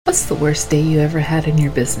What's the worst day you ever had in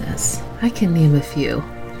your business? I can name a few.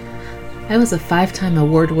 I was a 5-time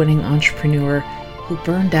award-winning entrepreneur who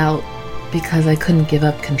burned out because I couldn't give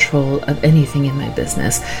up control of anything in my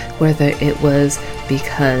business, whether it was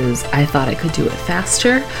because I thought I could do it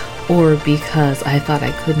faster or because I thought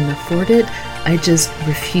I couldn't afford it. I just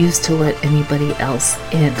refused to let anybody else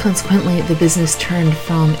in. Consequently, the business turned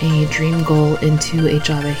from a dream goal into a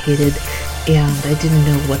job I hated, and I didn't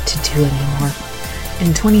know what to do anymore.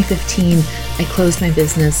 In 2015, I closed my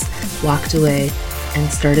business, walked away,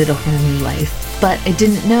 and started a whole new life. But I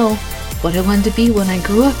didn't know what I wanted to be when I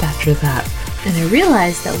grew up after that. And I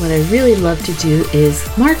realized that what I really love to do is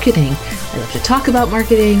marketing. I love to talk about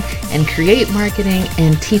marketing and create marketing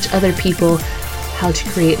and teach other people how to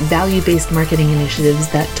create value-based marketing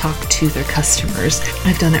initiatives that talk to their customers.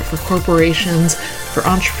 I've done it for corporations, for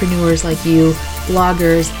entrepreneurs like you,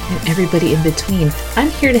 bloggers, and everybody in between. I'm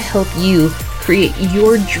here to help you create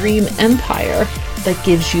your dream empire that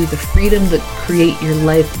gives you the freedom to create your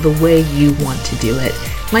life the way you want to do it.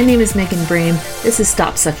 My name is Megan Brame. This is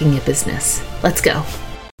Stop Sucking at Business. Let's go.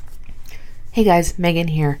 Hey guys, Megan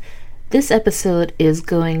here. This episode is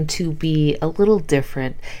going to be a little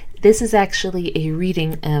different. This is actually a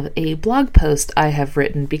reading of a blog post I have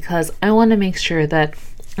written because I want to make sure that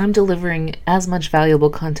I'm delivering as much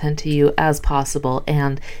valuable content to you as possible.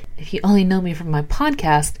 And if you only know me from my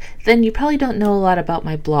podcast, then you probably don't know a lot about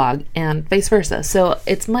my blog and vice versa. So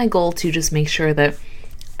it's my goal to just make sure that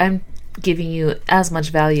I'm giving you as much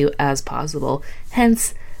value as possible.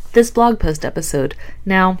 Hence this blog post episode.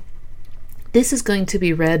 Now, this is going to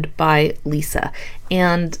be read by Lisa.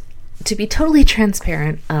 And to be totally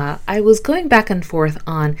transparent, I was going back and forth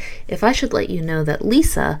on if I should let you know that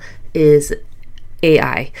Lisa is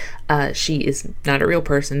AI. She is not a real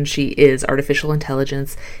person. She is artificial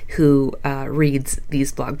intelligence who reads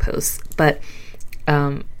these blog posts. But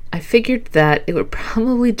I figured that it would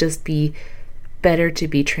probably just be better to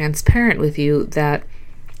be transparent with you that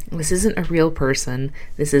this isn't a real person.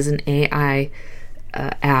 This is an AI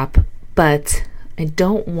app, but I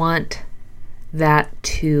don't want that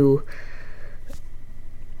to,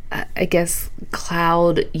 I guess,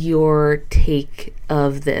 cloud your take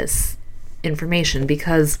of this information,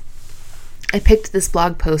 because I picked this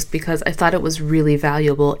blog post because I thought it was really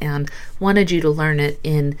valuable and wanted you to learn it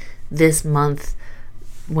in this month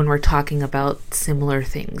when we're talking about similar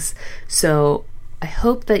things. So I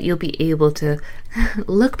hope that you'll be able to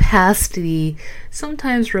look past the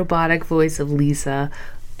sometimes robotic voice of Lisa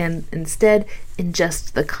and instead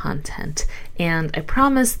ingest the content. And I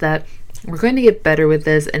promise that we're going to get better with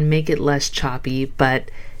this and make it less choppy, but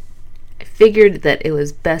I figured that it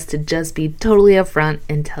was best to just be totally upfront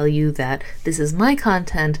and tell you that this is my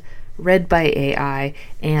content read by AI,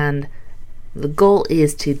 and the goal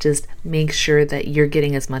is to just make sure that you're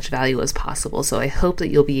getting as much value as possible. So I hope that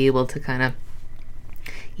you'll be able to kind of,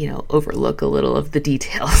 overlook a little of the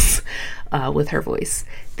details with her voice.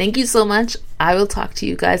 Thank you so much. I will talk to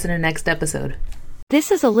you guys in our next episode. This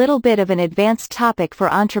is a little bit of an advanced topic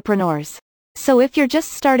for entrepreneurs. So if you're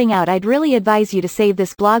just starting out, I'd really advise you to save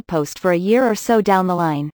this blog post for a year or so down the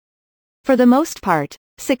line. For the most part,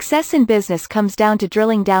 success in business comes down to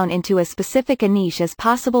drilling down into as specific a niche as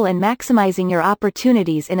possible and maximizing your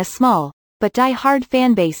opportunities in a small, but die-hard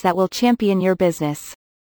fan base that will champion your business.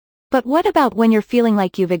 But what about when you're feeling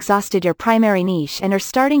like you've exhausted your primary niche and are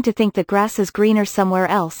starting to think the grass is greener somewhere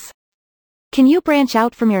else? Can you branch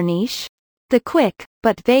out from your niche? The quick,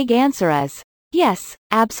 but vague answer is, yes,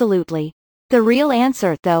 absolutely. The real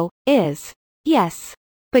answer, though, is, yes.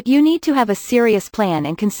 But you need to have a serious plan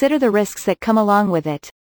and consider the risks that come along with it.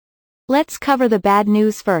 Let's cover the bad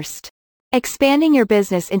news first. Expanding your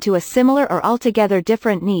business into a similar or altogether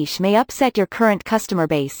different niche may upset your current customer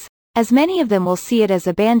base, as many of them will see it as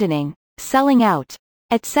abandoning, selling out,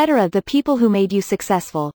 etc. the people who made you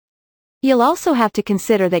successful. You'll also have to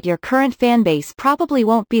consider that your current fan base probably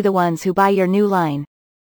won't be the ones who buy your new line.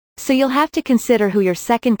 So you'll have to consider who your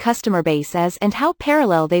second customer base is and how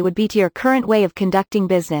parallel they would be to your current way of conducting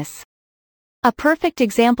business. A perfect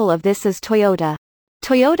example of this is Toyota.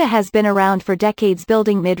 Toyota has been around for decades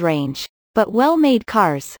building mid-range, but well-made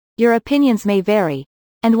cars, your opinions may vary,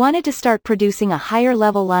 and wanted to start producing a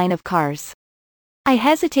higher-level line of cars. I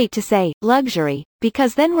hesitate to say luxury,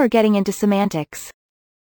 because then we're getting into semantics.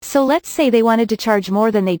 So let's say they wanted to charge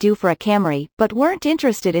more than they do for a Camry, but weren't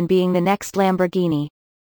interested in being the next Lamborghini.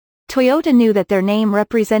 Toyota knew that their name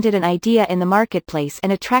represented an idea in the marketplace and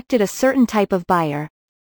attracted a certain type of buyer.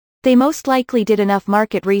 They most likely did enough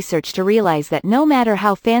market research to realize that no matter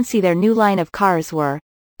how fancy their new line of cars were,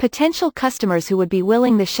 Potential customers who would be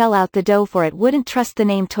willing to shell out the dough for it wouldn't trust the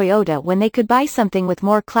name Toyota when they could buy something with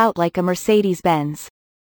more clout like a Mercedes-Benz.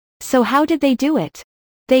 So how did they do it?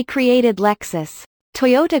 They created Lexus.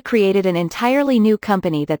 Toyota created an entirely new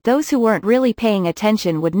company that those who weren't really paying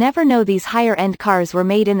attention would never know these higher-end cars were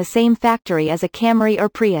made in the same factory as a Camry or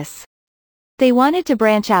Prius. They wanted to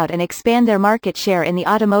branch out and expand their market share in the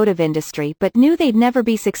automotive industry but knew they'd never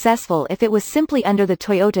be successful if it was simply under the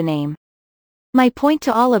Toyota name. My point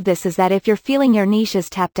to all of this is that if you're feeling your niche is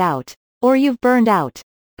tapped out, or you've burned out,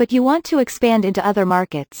 but you want to expand into other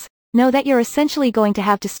markets, know that you're essentially going to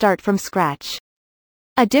have to start from scratch.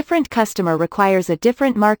 A different customer requires a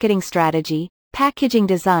different marketing strategy, packaging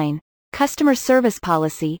design, customer service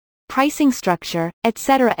policy, pricing structure,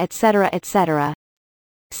 etc., etc., etc.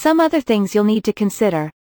 Some other things you'll need to consider.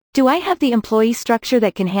 Do I have the employee structure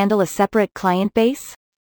that can handle a separate client base?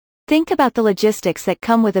 Think about the logistics that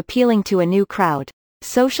come with appealing to a new crowd: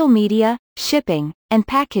 social media, shipping, and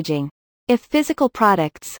packaging. If physical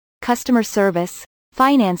products, customer service,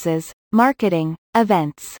 finances, marketing,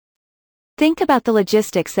 events. Think about the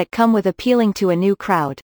logistics that come with appealing to a new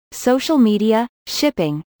crowd: social media,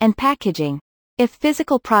 shipping, and packaging. If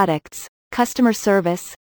physical products, customer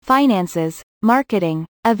service, finances, marketing,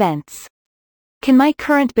 events. Can my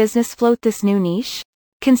current business float this new niche?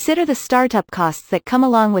 Consider the startup costs that come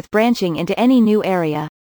along with branching into any new area.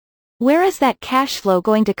 Where is that cash flow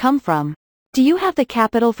going to come from? Do you have the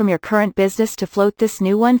capital from your current business to float this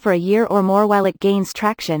new one for a year or more while it gains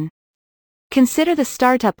traction? Consider the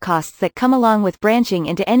startup costs that come along with branching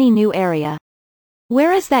into any new area.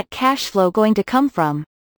 Where is that cash flow going to come from?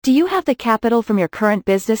 Do you have the capital from your current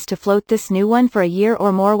business to float this new one for a year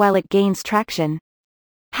or more while it gains traction?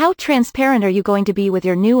 How transparent are you going to be with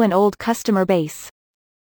your new and old customer base?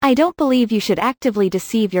 I don't believe you should actively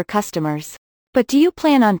deceive your customers. But do you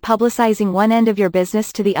plan on publicizing one end of your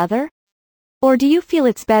business to the other? Or do you feel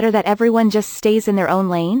it's better that everyone just stays in their own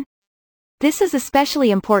lane? This is especially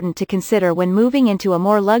important to consider when moving into a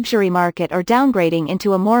more luxury market or downgrading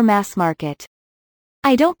into a more mass market.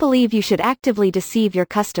 I don't believe you should actively deceive your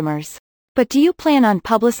customers. But do you plan on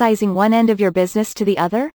publicizing one end of your business to the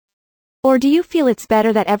other? Or do you feel it's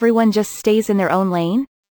better that everyone just stays in their own lane?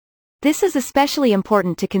 This is especially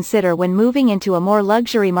important to consider when moving into a more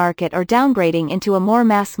luxury market or downgrading into a more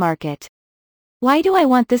mass market. Why do I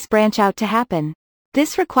want this branch out to happen?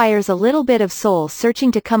 This requires a little bit of soul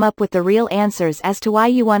searching to come up with the real answers as to why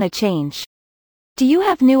you want to change. Do you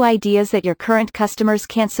have new ideas that your current customers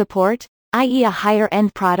can't support, i.e. a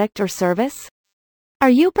higher-end product or service? Are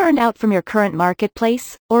you burned out from your current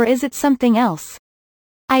marketplace, or is it something else?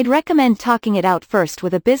 I'd recommend talking it out first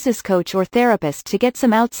with a business coach or therapist to get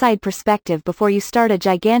some outside perspective before you start a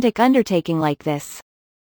gigantic undertaking like this.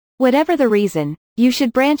 Whatever the reason, you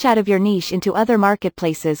should branch out of your niche into other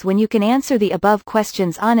marketplaces when you can answer the above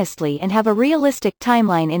questions honestly and have a realistic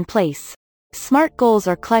timeline in place. Smart goals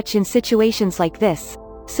are clutch in situations like this,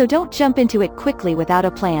 so don't jump into it quickly without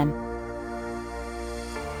a plan.